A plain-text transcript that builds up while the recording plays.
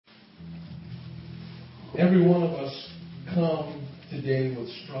Every one of us come today with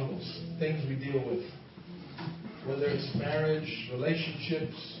struggles, things we deal with. Whether it's marriage,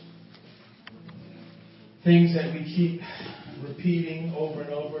 relationships, things that we keep repeating over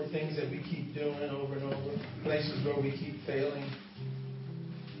and over, things that we keep doing over and over, places where we keep failing.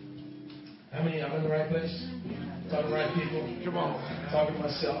 How many? I'm in the right place? Talking to the right people? Come on. Talking to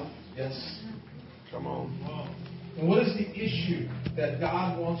myself? Yes. Come on. And what is the issue that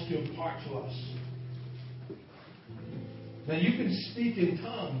God wants to impart to us? Now you can speak in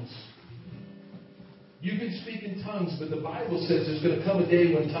tongues. You can speak in tongues, but the Bible says there's going to come a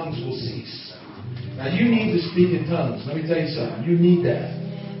day when tongues will cease. Now you need to speak in tongues. Let me tell you something. You need that.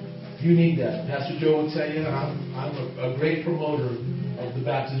 You need that. Pastor Joe will tell you I'm a great promoter of the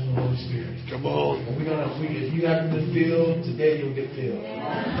baptism of the Holy Spirit. Come on. And if you haven't been filled, today you'll get filled.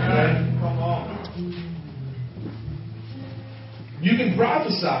 Right? Come on. You can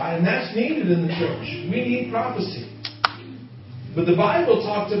prophesy, and that's needed in the church. We need prophecy. But the Bible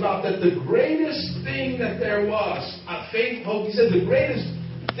talked about that the greatest thing that there was, faith, hope. He said the greatest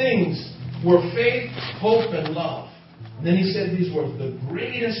things were faith, hope, and love. And then he said these words, the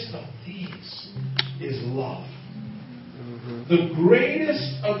greatest of these is love. The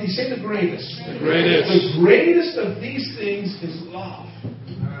greatest of these, say the greatest. The greatest. The greatest of these things is love.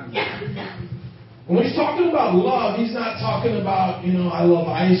 When he's talking about love, he's not talking about, I love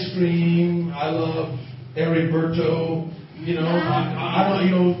ice cream, I love Heriberto, I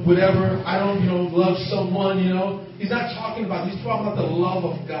don't, whatever, I don't, love someone, He's not talking about, he's talking about the love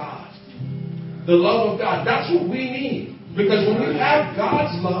of God. The love of God. That's what we need. Because when we have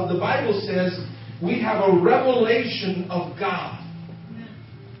God's love, the Bible says we have a revelation of God.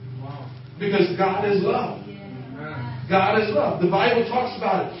 Because God is love. God is love. The Bible talks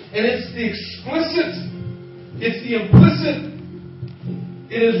about it. And it's the explicit, it's the implicit,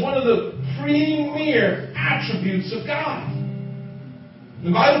 it is one of the premier attributes of God.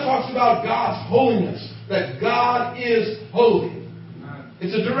 The Bible talks about God's holiness, that God is holy.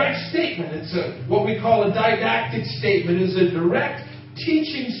 It's a direct statement. It's what we call a didactic statement. It's a direct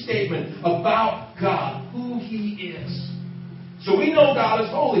teaching statement about God, who He is. So we know God is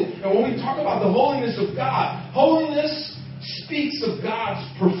holy. And when we talk about the holiness of God, holiness speaks of God's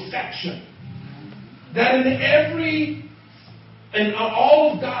perfection. That in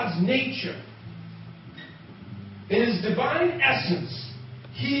all of God's nature, in His divine essence,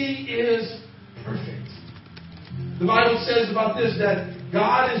 He is perfect. The Bible says about this that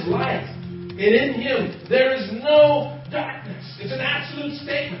God is light, and in Him there is no darkness. It's an absolute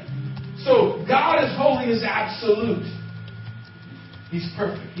statement. So God is holy is absolute. He's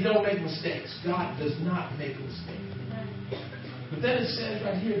perfect. He don't make mistakes. God does not make a mistake. But then it says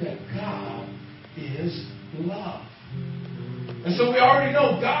right here that God is love. And so we already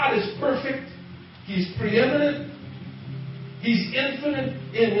know God is perfect. He's preeminent. He's infinite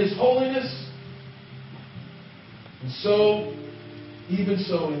in His holiness. And so, even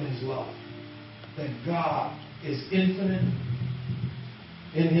so in His love. That God is infinite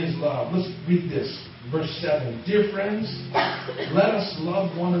in His love. Let's read this. Verse 7. Dear friends, let us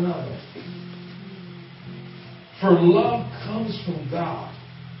love one another. For love comes from God.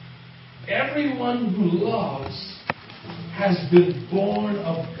 Everyone who loves has been born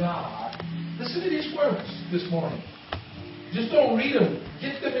of God. Listen to these words this morning. Just don't read them.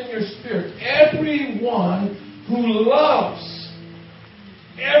 Get them in your spirit. Everyone who loves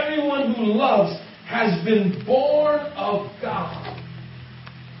has been born of God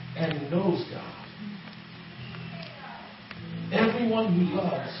and knows God. Everyone who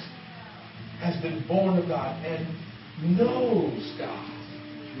loves has been born of God and knows God.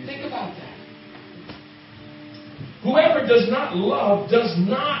 Think about that. Whoever does not love does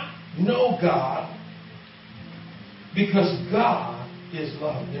not know God, because God is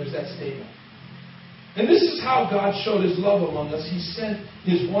love. There's that statement. And this is how God showed His love among us. He sent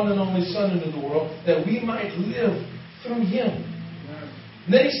His one and only Son into the world that we might live through Him.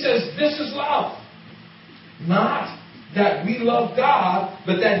 And then He says, this is love. Not that we love God,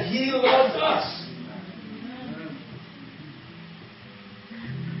 but that He loves us.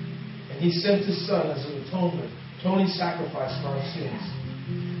 And He sent His Son as an atoning sacrifice for our sins.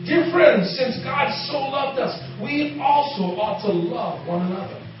 Dear friends, since God so loved us, we also ought to love one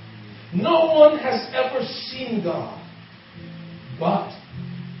another. No one has ever seen God. But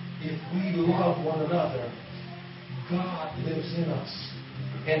if we love one another, God lives in us.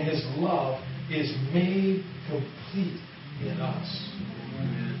 And His love is made complete in us.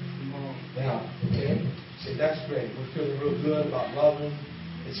 Now, okay? Say, that's great. We're feeling real good about loving.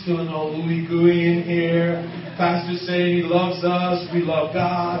 It's feeling all ooey-gooey in here. Pastor's saying he loves us. We love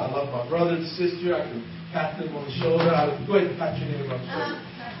God. I love my brother and sister. I can pat them on the shoulder. Go ahead and pat your neighbor on the shoulder.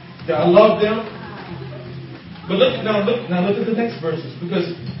 Yeah, I love them. But look at the next verses.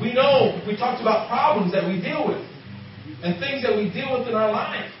 Because we know, we talked about problems that we deal with. And things that we deal with in our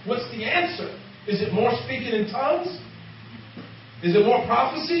life. What's the answer? Is it more speaking in tongues? Is it more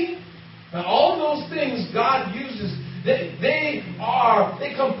prophecy? Now, all of those things God uses, they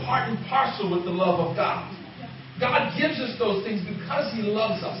come part and parcel with the love of God. God gives us those things because He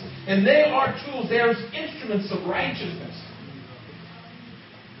loves us. And they are tools, they are instruments of righteousness.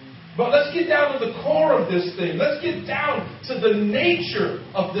 But let's get down to the core of this thing. Let's get down to the nature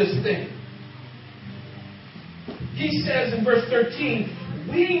of this thing. He says in verse 13,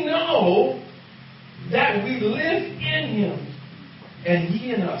 we know that we live in Him and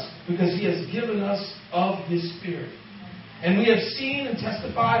He in us, because He has given us of His Spirit. And we have seen and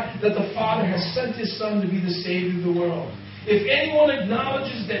testified that the Father has sent His Son to be the Savior of the world. If anyone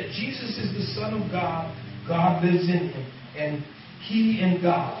acknowledges that Jesus is the Son of God, God lives in Him, and He in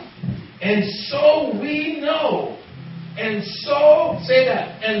God. And so we know. And so, say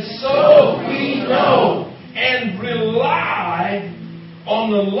that. And so we know and rely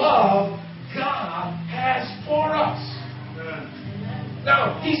on the love God has for us.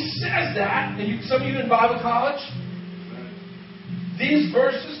 Now, he says that, and some of you in Bible college, these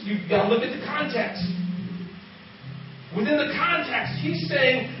verses, you've got to look at the context. Within the context, he's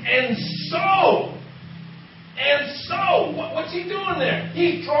saying, and so, what's he doing there?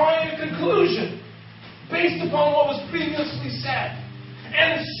 He's drawing a conclusion based upon what was previously said.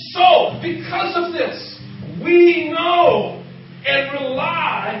 And so, because of this, we know and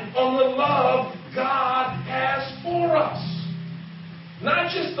rely on the love God has for us.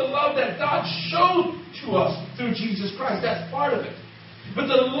 Not just the love that God showed to us through Jesus Christ. That's part of it. But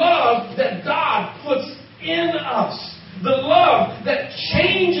the love that God puts in us. The love that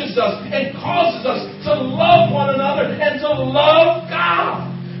changes us and causes us to love one another and to love God.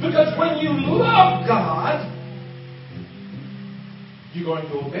 Because when you love God, you're going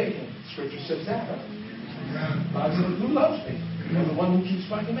to obey Him. Scripture says that, right? God says, who loves me? And the one who keeps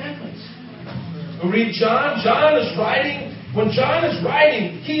my commandments. We read John. John is writing. When John is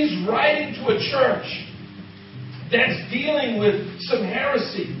writing, he's writing to a church that's dealing with some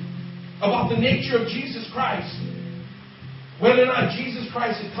heresy about the nature of Jesus Christ. Whether or not Jesus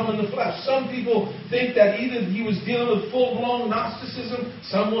Christ had come in the flesh. Some people think that either he was dealing with full-blown Gnosticism.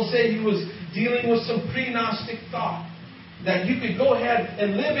 Some will say he was dealing with some pre-Gnostic thought. That you could go ahead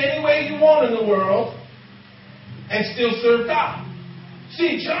and live any way you want in the world and still serve God.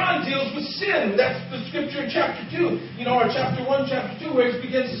 See, John deals with sin. That's the scripture in chapter 2. Or chapter 1, chapter 2, where he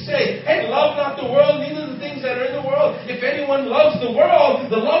begins to say, hey, love not the world, neither the things that are in the world. If anyone loves the world,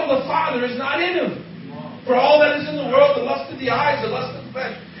 the love of the Father is not in him. For all that is in the world, the lust of the eyes, the lust of the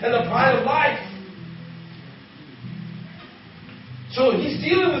flesh, and the pride of life. So he's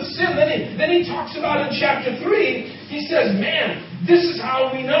dealing with sin. Then he talks about in chapter 3, he says, man, this is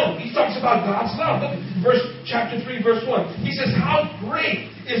how we know. He talks about God's love. Look at chapter 3, verse 1. He says, how great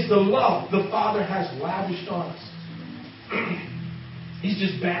is the love the Father has lavished on us. He's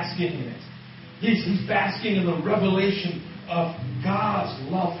just basking in it. He's basking in the revelation of God's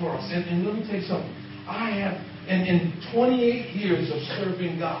love for us. And let me tell you something. I have, and in 28 years of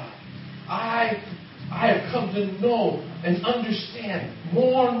serving God, I have come to know and understand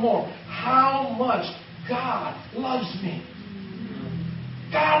more and more how much God loves me.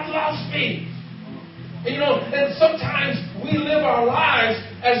 God loves me. And sometimes we live our lives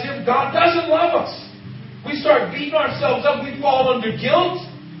as if God doesn't love us. We start beating ourselves up. We fall under guilt,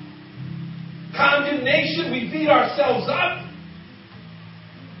 condemnation. We beat ourselves up.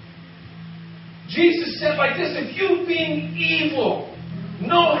 Jesus said like this, if you being evil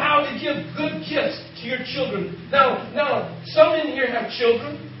know how to give good gifts to your children. Now, some in here have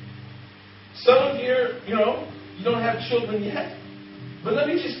children. Some of you, you don't have children yet. But let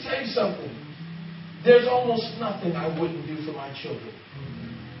me just tell you something. There's almost nothing I wouldn't do for my children.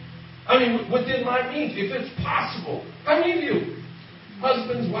 I mean, within my means, if it's possible. How many of you,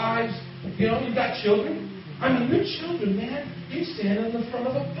 husbands, wives, you've got children? I mean, your children, man, you'd stand in the front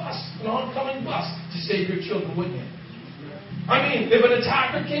of a bus, an oncoming bus, to save your children, wouldn't you? I mean, if an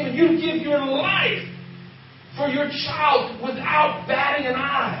attacker came and you'd give your life for your child without batting an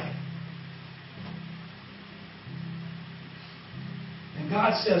eye. And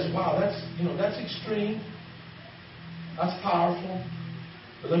God says, wow, that's extreme. That's powerful.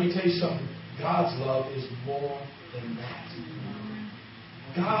 But let me tell you something. God's love is more than that.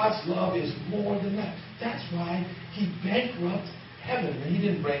 God's love is more than that. That's why He bankrupted heaven. And he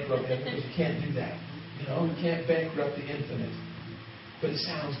didn't bankrupt heaven because you can't do that. You know, you can't bankrupt the infinite. But it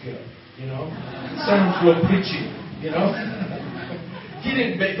sounds good, you know. It sounds real preachy, you know. He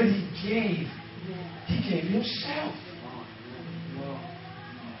didn't make, but he gave. He gave himself.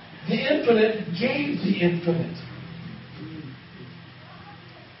 The infinite gave the infinite.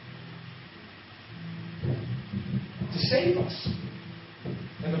 To save us.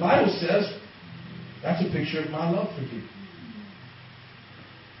 And the Bible says, that's a picture of my love for you.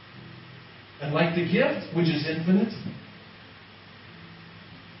 And like the gift, which is infinite,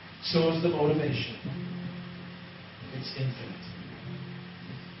 so is the motivation. It's infinite.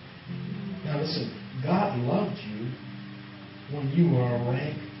 Now listen, God loved you when you were a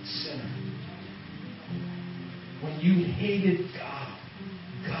rank sinner. When you hated God,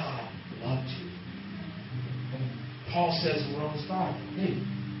 God loved you. And Paul says in Romans 5, hey,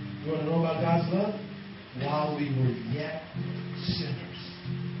 you want to know about God's love? While we were yet sinners,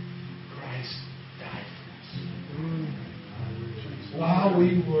 Christ died for us. While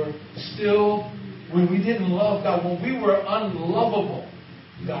we were still, when we didn't love God, when we were unlovable,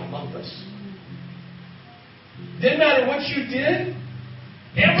 God loved us. Didn't matter what you did,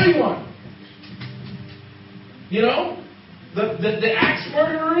 everyone. You know, the axe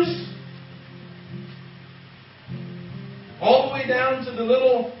murderers, all the way down to the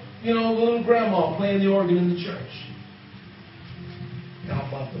little grandma playing the organ in the church.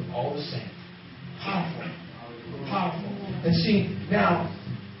 God loved them all the same. Powerful. Powerful. And see, now,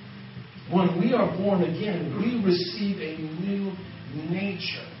 when we are born again, we receive a new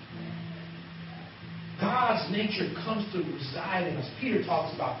nature. God's nature comes to reside in us. Peter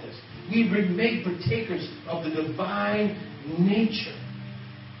talks about this. We were made partakers of the divine nature.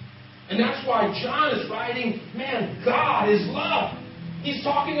 And that's why John is writing, man, God is love. He's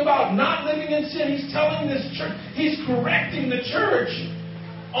talking about not living in sin. He's telling this church, he's correcting the church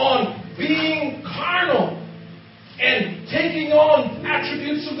on being carnal and taking on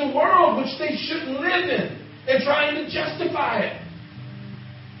attributes of the world which they shouldn't live in and trying to justify it.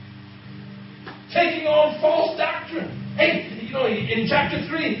 Taking on false doctrine. Hey, in chapter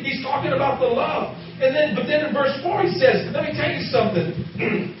 3, he's talking about the love. But then in verse 4, he says, let me tell you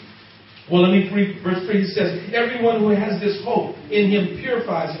something. Well, let me read verse 3. He says, everyone who has this hope in him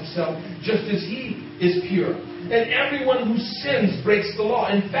purifies himself just as he is pure. And everyone who sins breaks the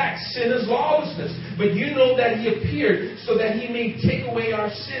law. In fact, sin is lawlessness. But you know that he appeared so that he may take away our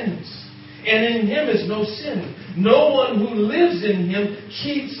sins. And in him is no sin. No one who lives in him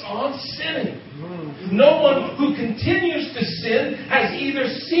keeps on sinning. No one who continues to sin has either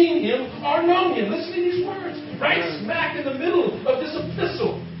seen him or known him. Listen to these words. Right smack in the middle of this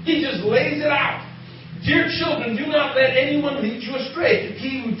epistle. He just lays it out. Dear children, do not let anyone lead you astray.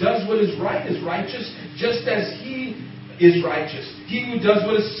 He who does what is right is righteous, just as he is righteous. He who does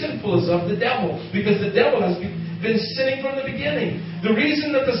what is sinful is of the devil, because the devil has been sinning from the beginning. The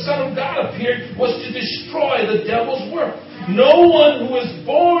reason that the Son of God appeared was to destroy the devil's work. No one who is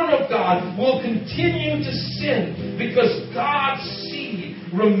born of God will continue to sin, because God's seed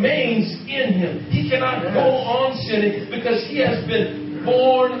remains in him. He cannot go on sinning because he has been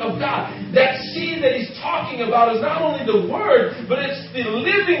born of God. That seed that he's talking about is not only the Word, but it's the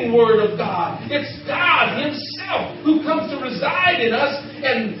living Word of God. It's God himself who comes to reside in us,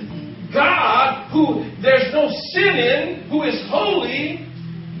 and God, who there's no sin in, who is holy,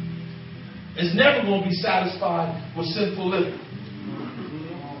 is never going to be satisfied with sinful living.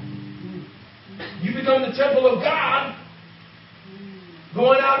 You become the temple of God,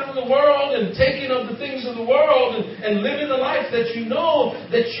 going out in the world and taking of the things of the world and living the life that you know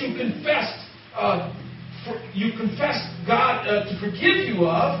that you confessed God to forgive you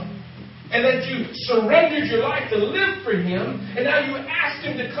of, and that you surrendered your life to live for Him, and now you ask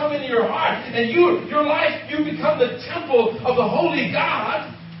Him to come into your heart, and your life, you become the temple of the Holy God.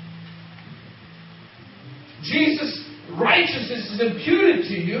 Jesus' righteousness is imputed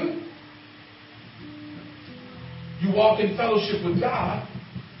to you. You walk in fellowship with God.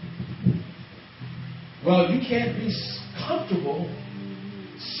 Well, you can't be comfortable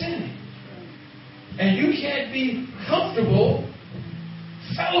sinning. And you can't be comfortable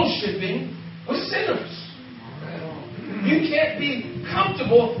fellowshipping with sinners. You can't be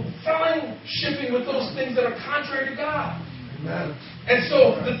comfortable fellowshipping with those things that are contrary to God. Amen. And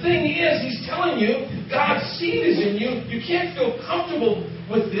so the thing is, He's telling you, God's seed is in you. You can't feel comfortable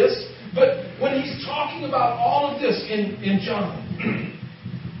with this. But when He's talking about all of this in John,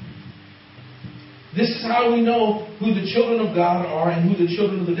 this is how we know who the children of God are and who the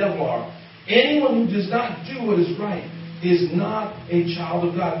children of the devil are. Anyone who does not do what is right is not a child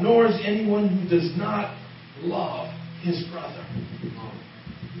of God, nor is anyone who does not love his brother.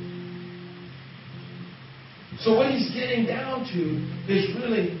 So what he's getting down to is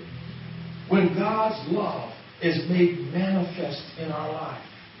really when God's love is made manifest in our life.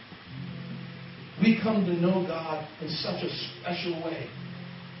 We come to know God in such a special way,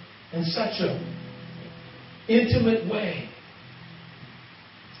 in such an intimate way,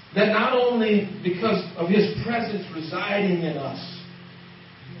 that not only because of his presence residing in us,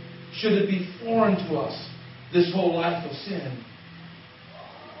 should it be foreign to us, this whole life of sin,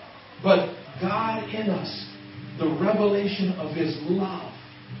 but God in us, the revelation of his love,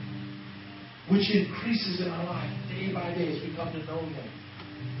 which increases in our life day by day as we come to know him,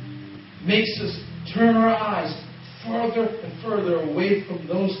 makes us turn our eyes further and further away from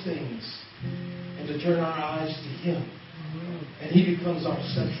those things and to turn our eyes to him. And he becomes our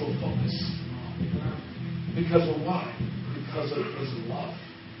central focus. Because of why? Because of his love.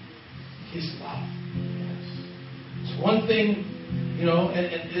 His love. It's one thing, and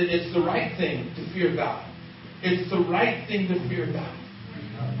it's the right thing to fear God. It's the right thing to fear God.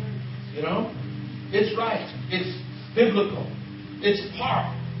 It's right. It's biblical. It's part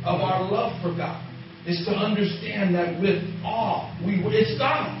of our love for God. It's to understand that with awe, it's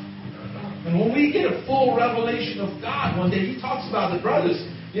God. And when we get a full revelation of God one day, he talks about the brothers.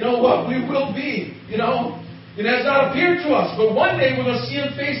 You know what? We will be. It has not appeared to us, but one day we're going to see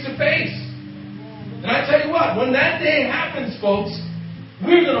him face to face. And I tell you what, when that day happens, folks,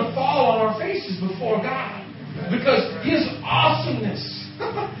 we're going to fall on our faces before God. Because his awesomeness,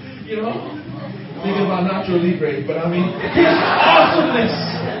 thinking about Nacho Libre, but his awesomeness.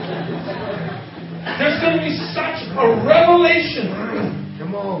 There's going to be such a revelation,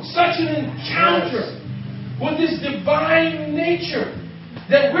 such an encounter with this divine nature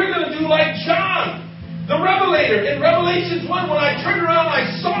that we're going to do like John, the Revelator. In Revelations 1, when I turned around and I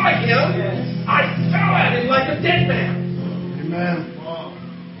saw him, I fell at him like a dead man. Amen.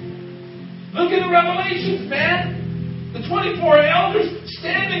 Look at the Revelations, man. The 24 elders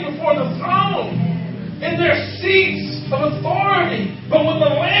standing before the throne in their seats of authority. But when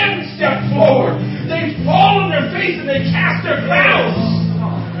the Lamb stepped forward, they fall on their face and they cast their crowns.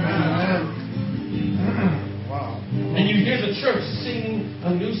 Wow. And you hear the church singing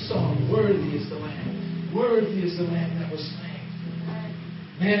a new song. Worthy is the Lamb. Worthy is the Lamb that was slain.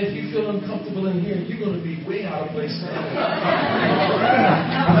 Man, if you feel uncomfortable in here, you're going to be way out of place now.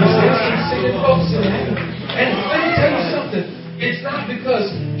 Singing folks in here. And let me tell you something. It's not because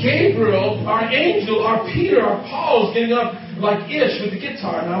Gabriel, our angel, our Peter, our Paul is getting up like Ish with the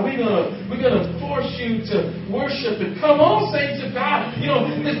guitar. Now we're gonna force you to worship and come on, saints of God.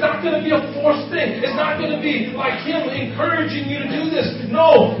 It's not going to be a forced thing. It's not going to be like him encouraging you to do this.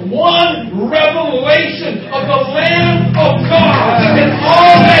 No, one revelation of the Lamb of God and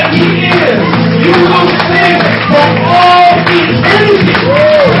all that he is. You will sing for all eternity.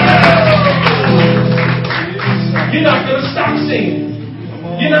 You're not going to stop singing.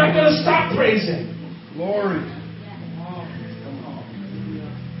 You're not going to stop praising. Glory.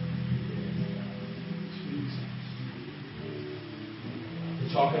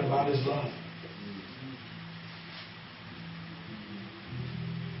 We're talking about his love.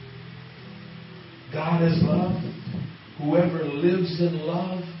 God is love. Whoever lives in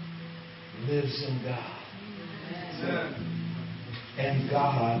love lives in God. And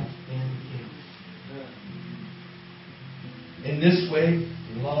God in him. In this way,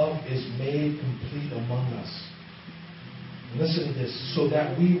 love is made complete among us. Listen to this. So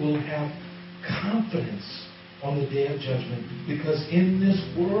that we will have confidence on the day of judgment. Because in this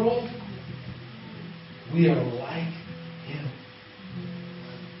world, we are like him.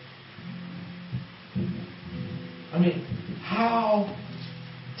 How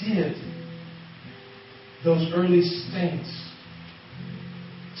did those early saints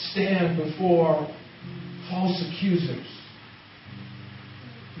stand before false accusers,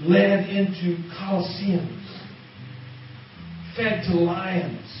 led into colosseums, fed to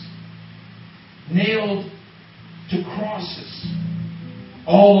lions, nailed to crosses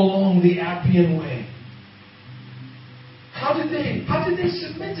all along the Appian Way? How did they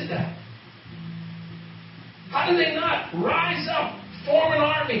submit to that? How did they not rise up, form an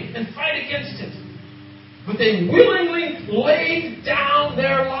army, and fight against it? But they willingly laid down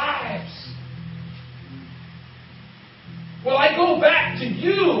their lives. Well, I go back to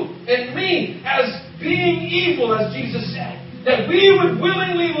you and me as being evil, as Jesus said. That we would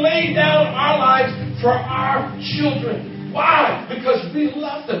willingly lay down our lives for our children. Why? Because we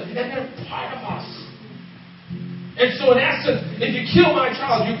love them and they're part of us. And so in essence, if you kill my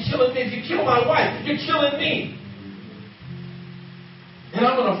child, you're killing me. If you kill my wife, you're killing me. And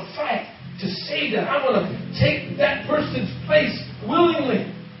I'm going to fight to say that. I want to take that person's place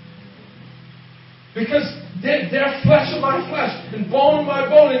willingly. Because they're flesh of my flesh and bone of my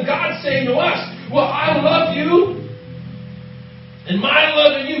bone. And God's saying to us, well, I love you. And my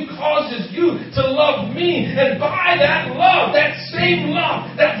love in you causes you to love me. And by that love, that same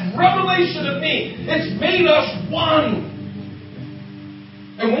love, that revelation of me, it's made us one.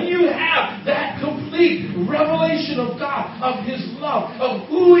 And when you have that complete revelation of God, of His love, of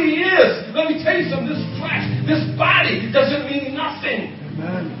who He is, let me tell you something, this flesh, this body doesn't mean nothing.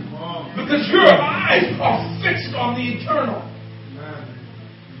 Amen. Because your eyes are fixed on the eternal. Amen.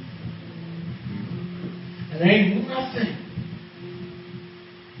 And there ain't nothing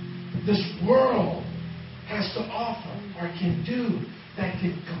this world has to offer or can do that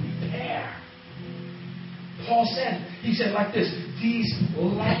can compare. Paul said, he said like this, these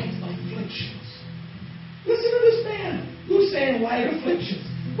light afflictions. Listen to this man who's saying light afflictions.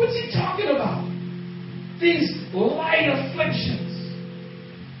 What's he talking about? These light afflictions.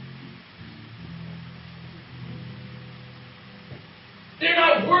 They're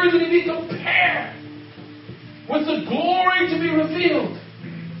not worthy to be compared with the glory to be revealed.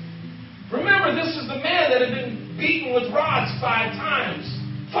 Remember, this is the man that had been beaten with rods 5 times.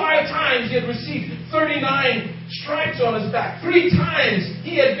 5 times he had received 39 stripes on his back. 3 times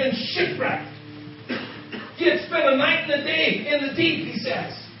he had been shipwrecked. He had spent a night and a day in the deep, he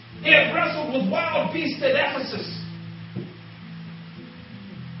says. He had wrestled with wild beasts at Ephesus.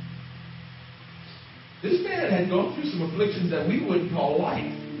 This man had gone through some afflictions that we wouldn't call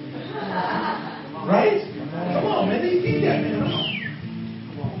light. Right? Come on, man. He beat that man up.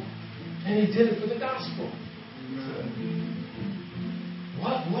 And he did it for the gospel.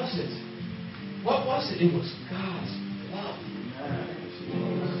 What was it? What was it? It was God's love.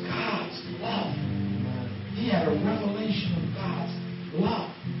 God's love. He had a revelation of God's love.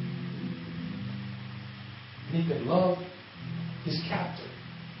 And he could love his captor.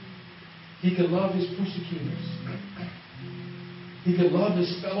 He could love his persecutors. He could love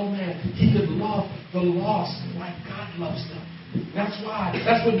his fellow man. He could love the lost like God loves them. That's why.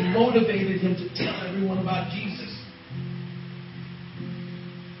 That's what motivated him to tell everyone about Jesus.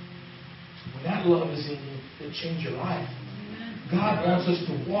 When that love is in you, it'll change your life. God wants us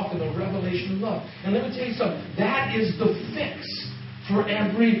to walk in the revelation of love. And let me tell you something. That is the fix for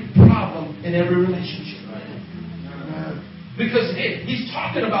every problem in every relationship. Because he's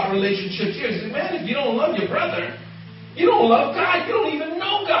talking about relationships here. He says, man, if you don't love your brother, you don't love God. You don't even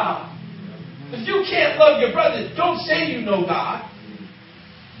know God. If you can't love your brother, don't say you know God.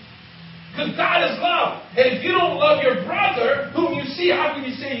 Because God is love. And if you don't love your brother, whom you see, how can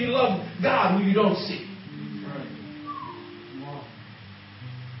you say you love God who you don't see?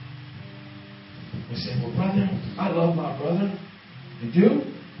 You say, well, brother, I love my brother. You do?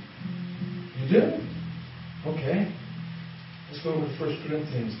 You do? Okay. Let's go over to 1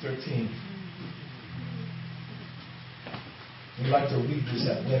 Corinthians 13. We like to read this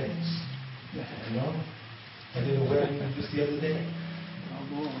at weddings. You know? I did a wedding just the other day.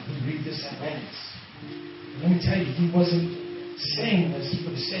 We read this at weddings. And let me tell you, he wasn't saying this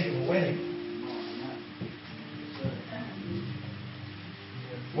for the sake of a wedding.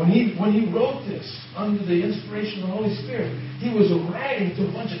 When he wrote this under the inspiration of the Holy Spirit, he was writing to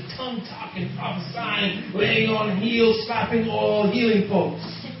a bunch of tongue-talking, prophesying, laying on heels, slapping oil, healing folks.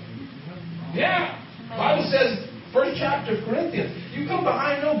 Yeah. The Bible says, first chapter of Corinthians, you come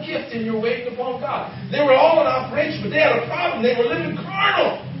behind no gift and you're waiting upon God. They were all in operation, but they had a problem. They were living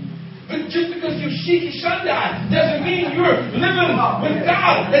carnal. But just because you shiki shundai doesn't mean you're living with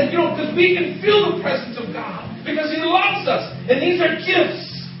God. And because we can feel the presence of God because He loves us. And these are gifts.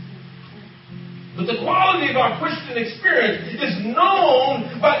 But the quality of our Christian experience is known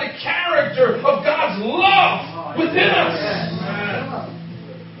by the character of God's love within us.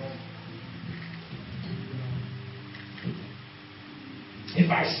 If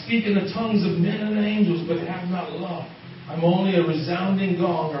I speak in the tongues of men and angels but have not love, I'm only a resounding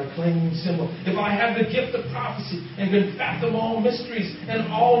gong or a clanging cymbal. If I have the gift of prophecy and can fathom all mysteries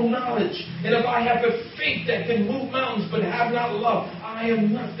and all knowledge, and if I have the faith that can move mountains but have not love, I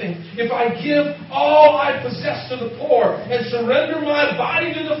am nothing. If I give all I possess to the poor and surrender my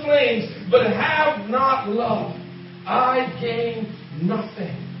body to the flames but have not love, I gain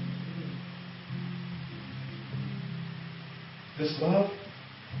nothing. This love,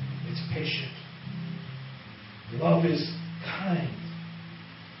 it's patient. Love is kind.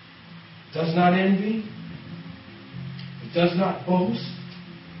 Does not envy. It does not boast.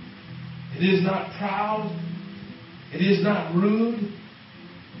 It is not proud. It is not rude.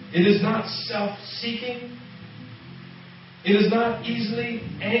 It is not self-seeking. It is not easily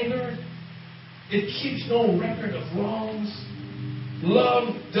angered. It keeps no record of wrongs.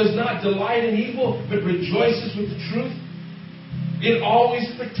 Love does not delight in evil, but rejoices with the truth. It always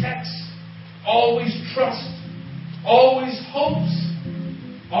protects, always trusts, always hopes,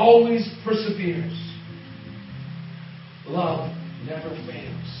 always perseveres. Love never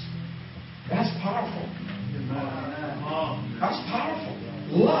fails. That's powerful. That's powerful.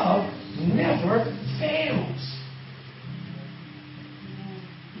 Love never fails.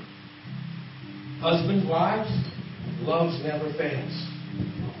 Husbands, wives, love never fails.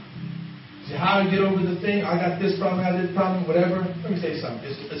 See how I get over the thing? I got this problem, I got this problem, whatever. Let me tell you something.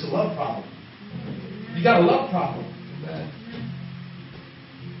 It's a love problem. You got a love problem.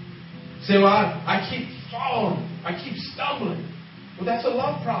 Say, well, I keep falling. I keep stumbling. Well, that's a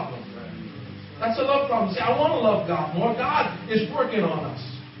love problem. That's a love problem. See, I want to love God more. God is working on us.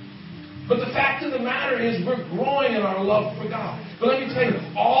 But the fact of the matter is we're growing in our love for God. But let me tell you,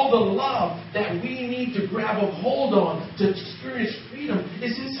 all the love that we need to grab a hold on to experience freedom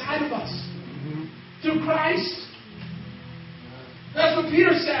is inside of us. Through Christ. That's what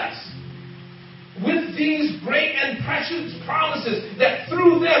Peter says. With these great and precious promises, that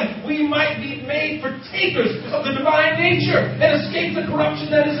through them we might be made partakers of the divine nature and escape the corruption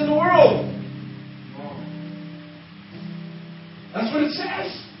that is in the world. That's what it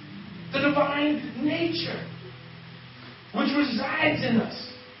says. The divine nature, which resides in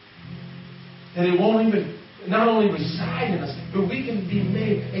us. And it won't even, not only reside in us, but we can be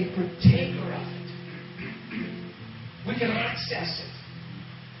made a partaker of it. We can access it.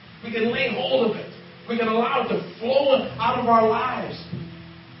 We can lay hold of it. We can allow it to flow out of our lives.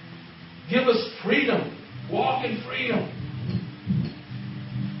 Give us freedom. Walk in freedom.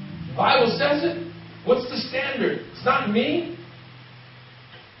 The Bible says it. What's the standard? It's not me.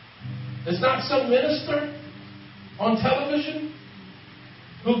 It's not some minister on television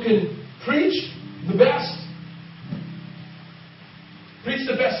who can preach the best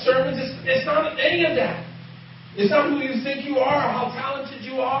sermons. It's not any of that. It's not who you think you are or how talented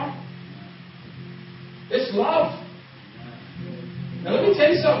you are. It's love. Now let me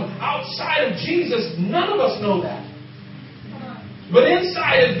tell you something. Outside of Jesus, none of us know that. But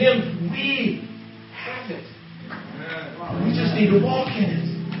inside of Him, we have it. We just need to walk in it.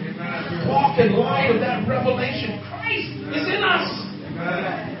 Walk in light of that revelation. Christ is in us.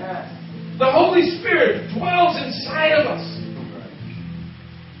 The Holy Spirit dwells inside of us.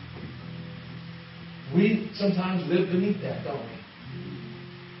 We sometimes live beneath that, don't we?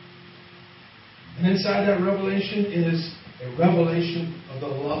 And inside that revelation is a revelation of the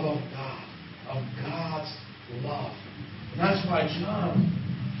love of God, of God's love. And that's why John,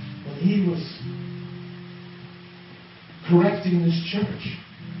 when he was correcting this church,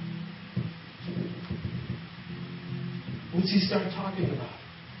 what's he start talking about?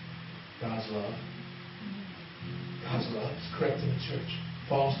 God's love. God's love is correcting the church.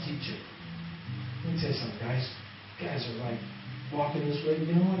 False teaching. Let me tell you something, guys. You guys are like walking this way.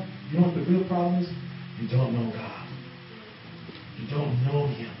 You know what? You know what the real problem is? You don't know God. You don't know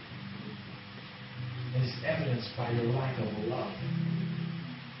Him. And it's evidenced by your lack of love.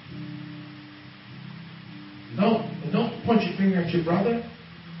 Don't point your finger at your brother.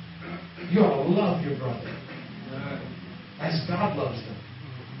 You ought to love your brother. As God loves them.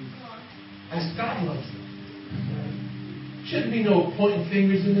 As God loves them. Shouldn't be no pointing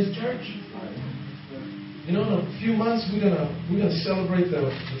fingers in this church. You know, in a few months we're gonna celebrate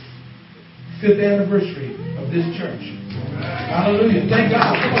the 5th anniversary of this church. Hallelujah! Thank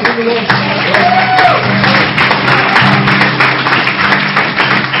God. Come on, give the Lord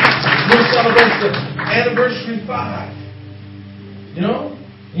we'll celebrate the anniversary 5. You know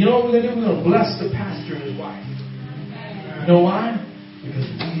what we're gonna do? We're gonna bless the pastor and his wife. You know why? Because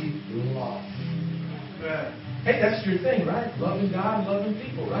we love. Hey, that's your thing, right? Loving God, loving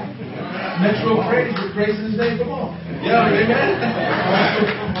people, right? Metro praise, we're praising His name. Come on. Yeah, amen?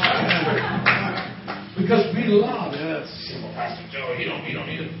 Because we love. Yes. You say, well, Pastor Joe, you don't need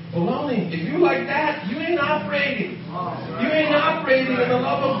it. Baloney. If you like that, you ain't operating. You ain't operating in the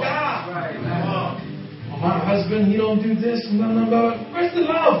love of God. Well, my husband, he don't do this, blah, blah, blah. Where's the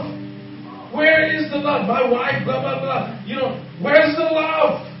love? Where is the love? My wife, blah, blah, blah. Where's the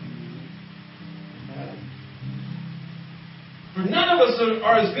love? For none of us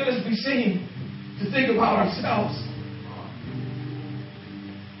are as good as we seem to think about ourselves.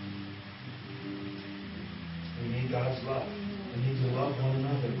 We need God's love. We need to love one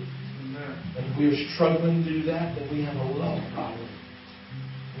another. And if we are struggling to do that, then we have a love problem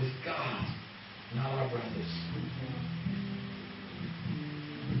with God, not our brothers.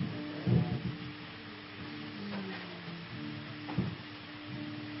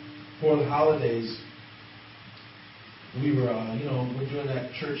 for the holidays, we were, we're doing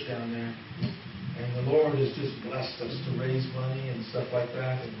that church down there. And the Lord has just blessed us to raise money and stuff like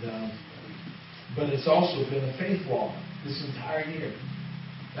that. And but it's also been a faith walk this entire year.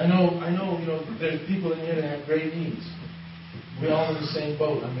 I know, there's people in here that have great needs. We're all in the same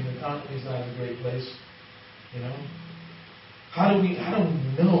boat. I mean, the economy's not in a great place, How do we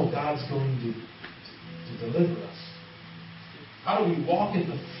know God's going to deliver us? How do we walk in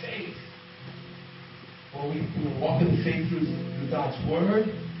the faith? Well, we walk in the faith through God's Word.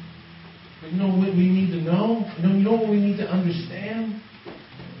 But you know what we need to know? You know what we need to understand?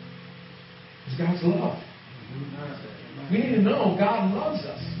 Is God's love. We need to know God loves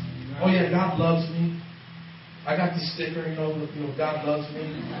us. Oh yeah, God loves me. I got the sticker, God loves me,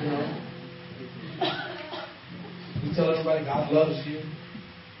 We tell everybody God loves you.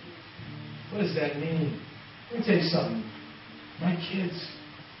 What does that mean? Let me tell you something. My kids,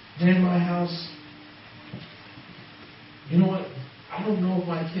 they're in my house. You know what? I don't know if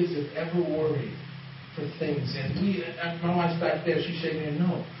my kids have ever worried for things. And my wife's back there, she's shaking her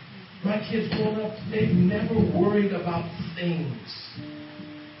no. My kids growing up, they've never worried about things.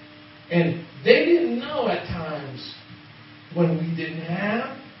 And they didn't know at times when we didn't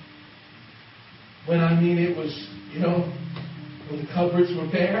have. When it was, when the cupboards were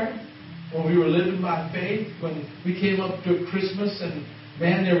bare. When we were living by faith. When we came up to Christmas and,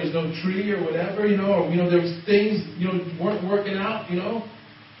 man, there was no tree or whatever, or, there was things, weren't working out,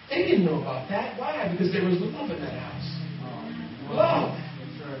 They didn't know about that. Why? Because there was love in that house. Love.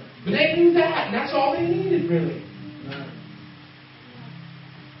 But they knew that, and that's all they needed, really.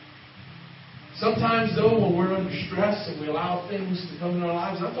 Sometimes, though, when we're under stress and we allow things to come in our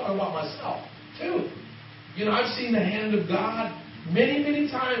lives, I'm talking about myself, too. I've seen the hand of God many, many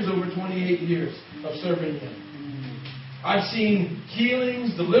times over 28 years of serving Him. I've seen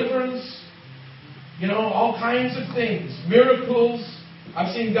healings, deliverance, all kinds of things, miracles.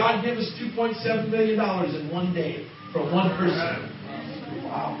 I've seen God give us $2.7 million in one day from one person.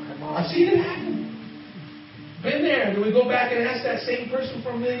 Wow. I've seen it happen. Been there. Do we go back and ask that same person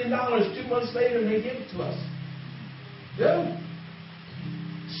for $1 million 2 months later and they give it to us? Yeah.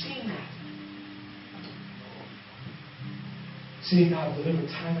 Seen that. Seeing God deliver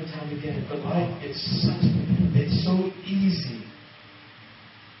time and time again. But it's so easy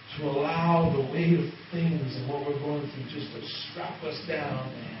to allow the weight of things and what we're going through just to strap us down,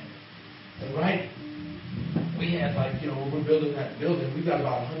 man. And right, we had when we're building that building, we've got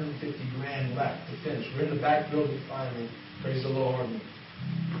about $150 grand left to finish. We're in the back building finally. Praise the Lord. And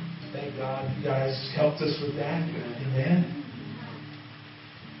thank God you guys helped us with that. Amen.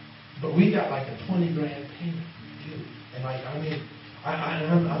 But we got a 20 grand payment due. And I'm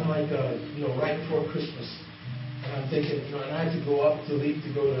right before Christmas. And I'm thinking, and I had to go up to leave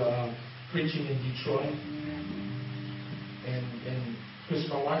to go to preaching in Detroit. And Chris,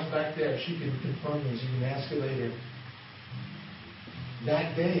 my wife's back there. She can confirm this. You can ask her later.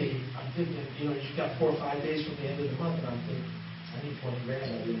 That day, I'm thinking, you've got 4 or 5 days from the end of the month, and I'm thinking, I need 20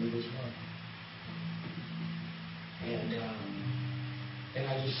 grand by the end of this month. And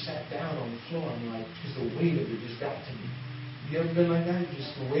I just sat down on the floor. I'm like, because the weight of it just got to me. You ever been like that?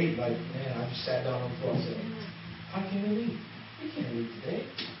 Just the weight, I just sat down on the floor and said, how can we leave? We can't leave today.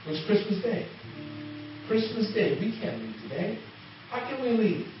 It was Christmas Day. Christmas Day. We can't leave today. How can we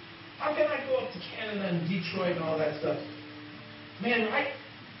leave? How can I go up to Canada and Detroit and all that stuff? Man,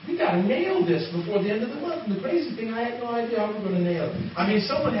 we got to nail this before the end of the month. And the crazy thing, I had no idea how we were going to nail it.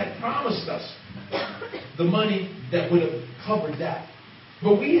 Someone had promised us the money that would have covered that.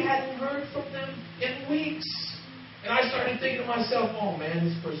 But we hadn't heard from them in weeks. And I started thinking to myself, oh man,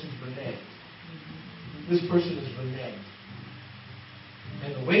 this person's reneged. This person is reneged.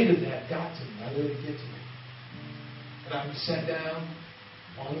 And the weight of that got to me. I let it get to me. And I sat down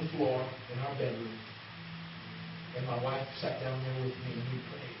on the floor in our bedroom. And my wife sat down there with me and we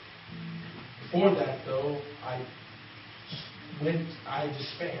prayed. Before that, though, I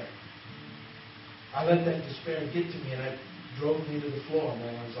despaired. I let that despair get to me and it drove me to the floor. And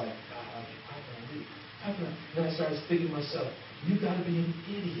I was like, God, how can I leave? How can I? Then I started thinking to myself, you've got to be an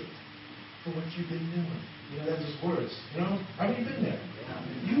idiot for what you've been doing. That's just words. Have you been there?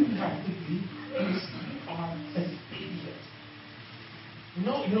 You have to be crazy. You are an idiot.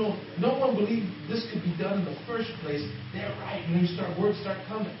 No one believed this could be done in the first place. They're right. Words start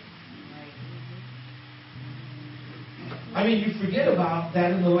coming. You forget about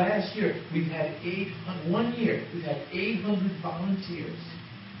that in the last year. We've had 800 volunteers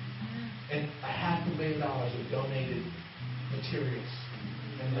and $500,000 of donated materials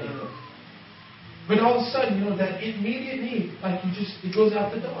and labor. But all of a sudden, that immediate need, like it goes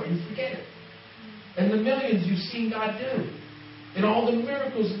out the door. You forget it. And the millions you've seen God do. And all the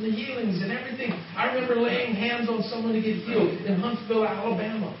miracles and the healings and everything. I remember laying hands on someone to get healed in Huntsville,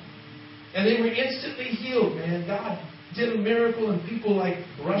 Alabama. And they were instantly healed, man. God did a miracle and people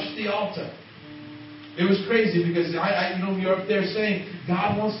rushed the altar. It was crazy because you're up there saying,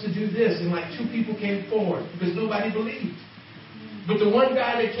 God wants to do this. And 2 people came forward because nobody believed. But the one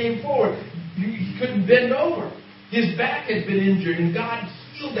guy that came forward, he couldn't bend over. His back had been injured and God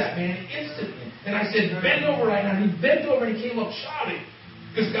healed that man instantly. And I said, bend over right now. And he bent over and he came up shouting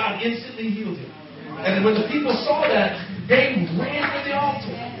because God instantly healed him. And when the people saw that, they ran to the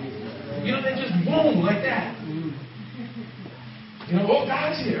altar. They just boom like that. Oh,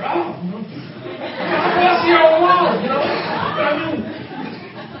 God's here. Oh, God was here all along. But I mean,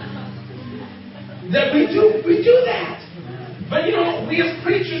 that we do that. But we as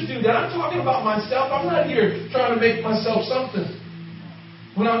preachers do that. I'm talking about myself. I'm not here trying to make myself something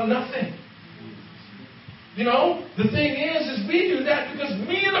when I'm nothing. The thing is we do that because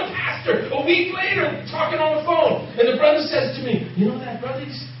me and the pastor, a week later, talking on the phone, and the brother says to me, that brother,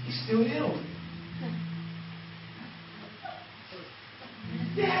 he's still healed.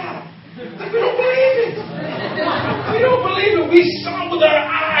 Yeah. We don't believe it. We don't believe it. We saw with our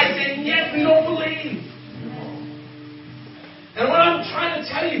eyes, and yet we don't believe. And what I'm trying to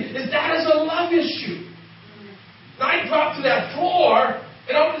tell you is that is a love issue. And I dropped to that floor,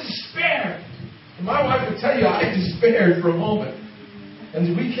 and I was despaired. And my wife would tell you, I despaired for a moment.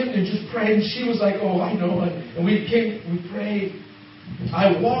 And we came and just prayed, and she was like, oh, I know. And we prayed.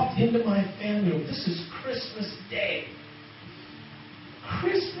 I walked into my family room. This is Christmas Day.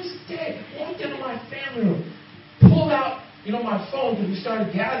 Christmas Day. Walked into my family room. Pulled out, my phone because we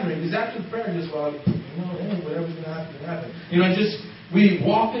started gathering. Because after the prayer, just whatever's going to happen. We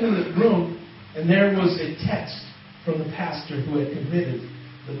walked into the room, and there was a text from the pastor who had committed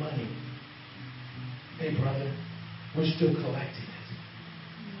the money. Hey, brother, we're still collecting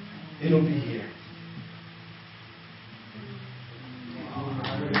it. It'll be here.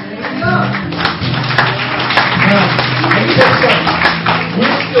 Now, let me tell you something.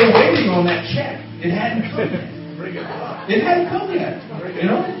 We're still waiting on that check. It hadn't come yet. It hadn't come yet.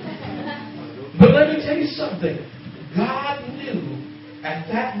 But let me tell you something. God knew at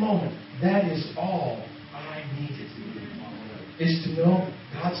that moment that is all I needed. Is to know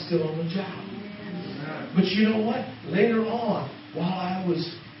God's still on the job. But you know what? Later on, while I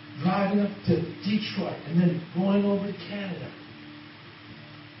was driving up to Detroit and then going over to Canada,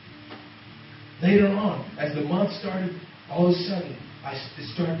 later on, as the month started, all of a sudden, it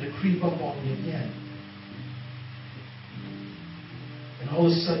started to creep up on me again. And all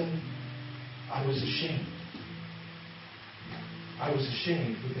of a sudden, I was ashamed. I was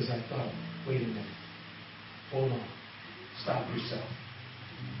ashamed because I thought, wait a minute. Hold on. Stop yourself.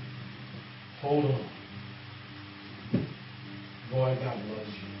 Hold on. Boy, God loves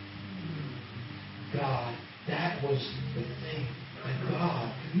you. God, that was the thing that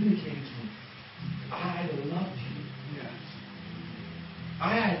God communicated to me. I love you. Yes. I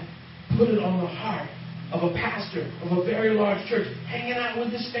had put it on the heart of a pastor of a very large church, hanging out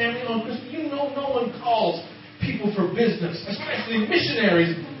with this family on Christmas. No one calls people for business, especially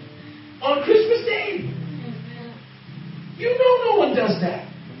missionaries, on Christmas Day. No one does that.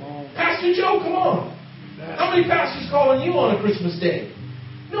 Pastor Joe, come on. How many pastors calling you on a Christmas Day?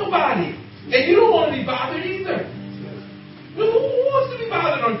 Nobody. And you don't want to be bothered either. Who wants to be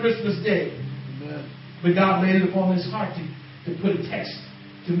bothered on Christmas Day? But God laid it upon his heart to put a text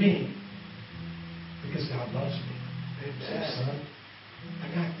to me. Because God loves me. Said, son, I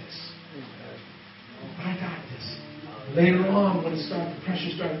got this. I got this. Later on, when the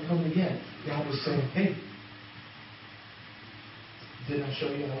pressure started coming again, God was saying, hey, didn't I show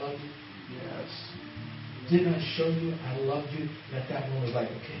you I love you? Yes. Didn't I show you I loved you? And at that moment, I was like,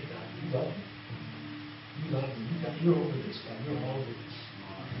 okay, God, you love me. You love me. You're over this, God. You're all over this.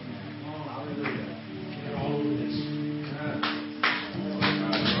 Hallelujah. You're all over this.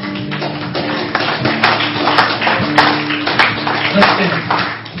 Let's stand.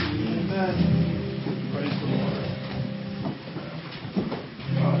 Amen. Praise the Lord.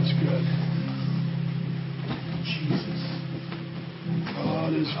 God's good. Jesus.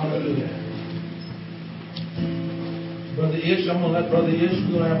 God is good. Brother Ish, I'm going to let Brother Ish,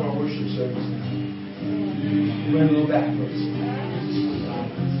 we're going to have our worship service now. We're going to go backwards.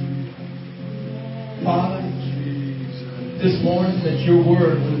 Father, this morning that your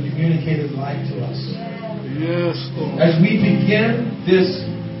word would have communicated light to us. Yes, Lord. As we begin this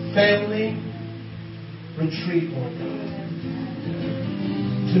family retreat, Lord God,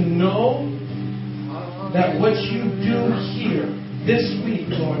 to know that what you do here this week,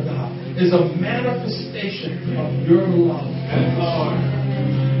 Lord God, is a manifestation of your love.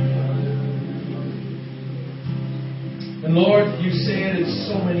 And Lord, you say it in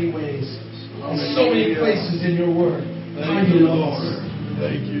so many ways, in so many places in your word. Thank you, Lord.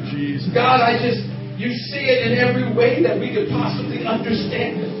 Thank you, Jesus. God, you say it in every way that we could possibly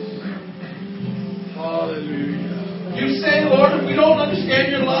understand it. Hallelujah. You say, Lord, if we don't understand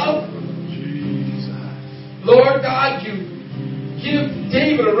your love, Jesus. Lord God, you give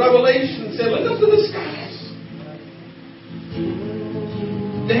David a revelation and say, look up to the skies.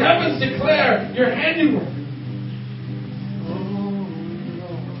 The heavens declare your handiwork.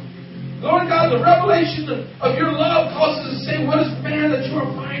 Lord God, the revelation of your love causes us to say, what is man that you are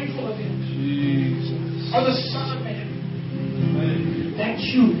mindful of him? Jesus. Or the Son of Man that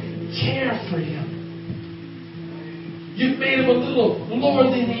you care for him. You've made him a little lower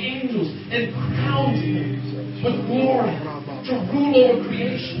than the angels and crowned him with glory to rule over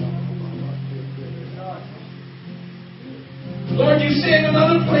creation. Lord, you say in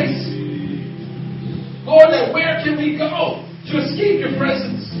another place, Lord, that where can we go to escape your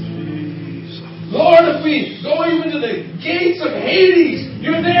presence? Lord, if we go even to the gates of Hades,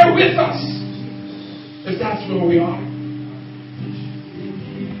 you're there with us. If that's where we are.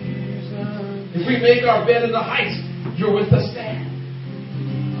 If we make our bed in the heights, you're with us there.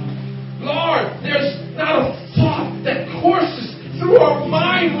 Lord, there's not a thought that courses through our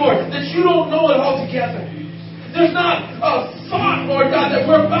mind, Lord, that you don't know it altogether. There's not a thought, Lord God, that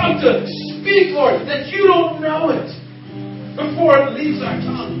we're about to speak, Lord, that you don't know it before it leaves our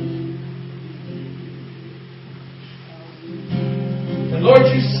tongue. And Lord,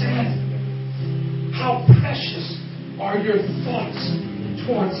 you said, how precious are your thoughts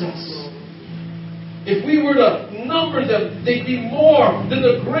towards us. If we were to number them, they'd be more than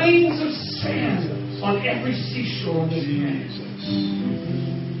the grains of sand on every seashore on this planet.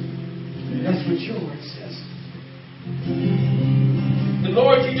 That's what your word says. And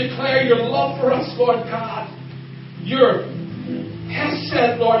Lord, you declare your love for us, Lord God. Your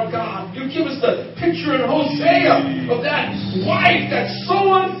Hesed, Lord God. You give us the picture in Hosea of that wife that's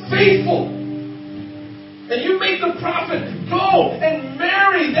so unfaithful. And you make the prophet go and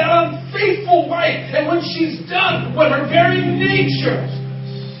marry that unfaithful wife. And when she's done what her very nature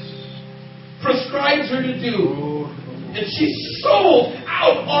prescribes her to do, and she's sold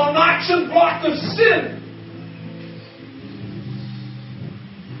out on an auction block of sin,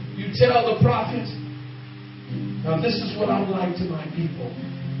 you tell the prophet, now this is what I'm like to my people.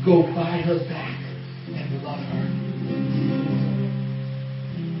 Go buy her back and love her.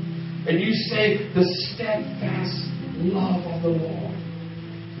 And you say the steadfast love of the Lord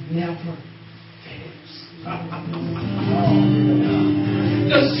never fails.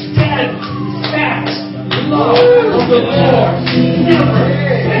 The steadfast love of the Lord never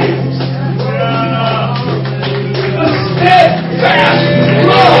fails. The steadfast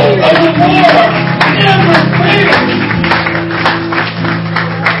love of the Lord never fails.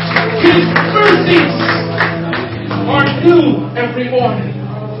 His mercies are new every morning.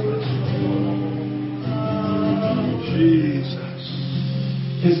 Jesus.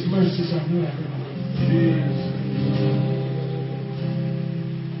 His mercies are new every morning. Jesus.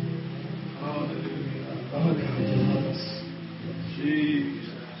 Oh God, you love us.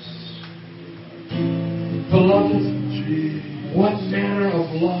 Jesus. Beloved, Jesus. what manner of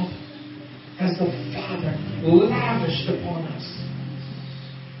love has the Father lavished upon us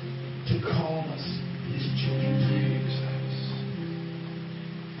to call us His children? Jesus.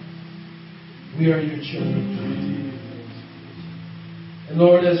 We are your children. And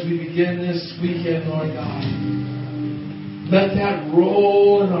Lord, as we begin this weekend, Lord God, let that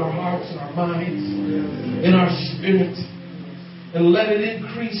roll in our hearts and our minds, in our spirit, and let it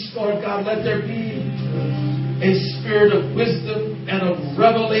increase, Lord God. Let there be a spirit of wisdom and of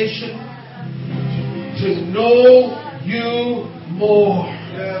revelation to know you more.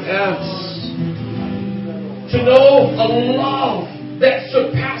 Yes. To know a love that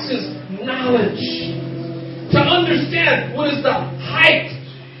surpasses knowledge. To understand what is the height,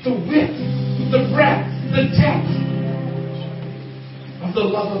 the width, the breadth, the depth of the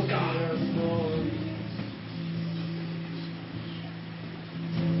love of God.